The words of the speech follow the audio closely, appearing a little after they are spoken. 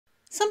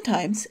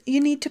Sometimes you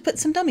need to put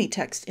some dummy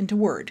text into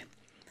Word.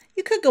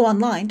 You could go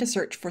online to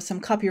search for some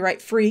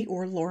copyright-free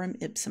or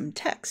Lorem Ipsum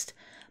text,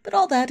 but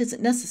all that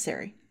isn't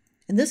necessary.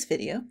 In this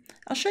video,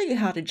 I'll show you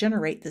how to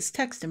generate this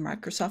text in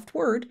Microsoft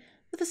Word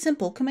with a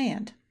simple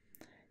command.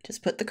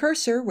 Just put the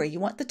cursor where you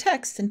want the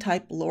text and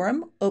type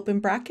lorem open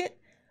bracket,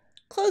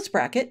 close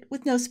bracket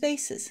with no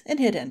spaces and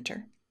hit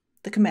enter.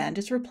 The command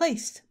is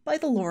replaced by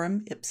the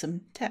Lorem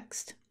Ipsum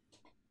text.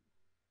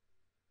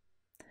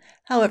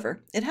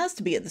 However, it has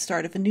to be at the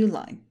start of a new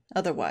line,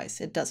 otherwise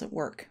it doesn't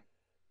work.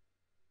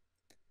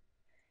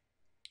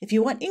 If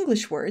you want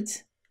English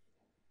words,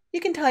 you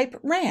can type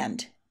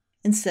rand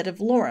instead of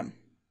lorem.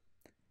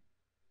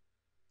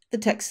 The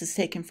text is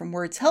taken from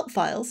Word's help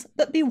files,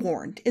 but be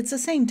warned, it's the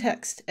same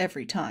text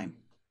every time.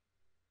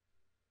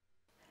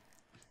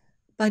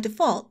 By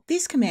default,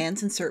 these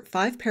commands insert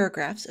 5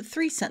 paragraphs of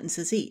 3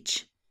 sentences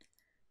each.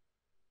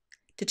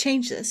 To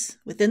change this,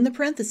 within the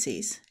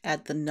parentheses,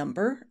 add the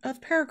number of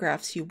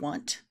paragraphs you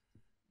want,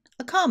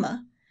 a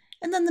comma,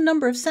 and then the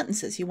number of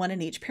sentences you want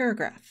in each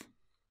paragraph.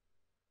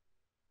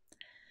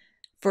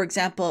 For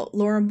example,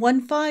 lorem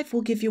 1.5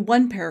 will give you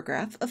 1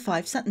 paragraph of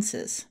 5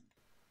 sentences,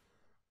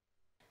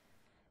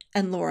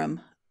 and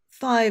lorem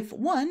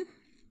 5.1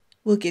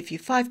 will give you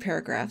 5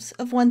 paragraphs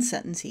of 1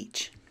 sentence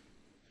each.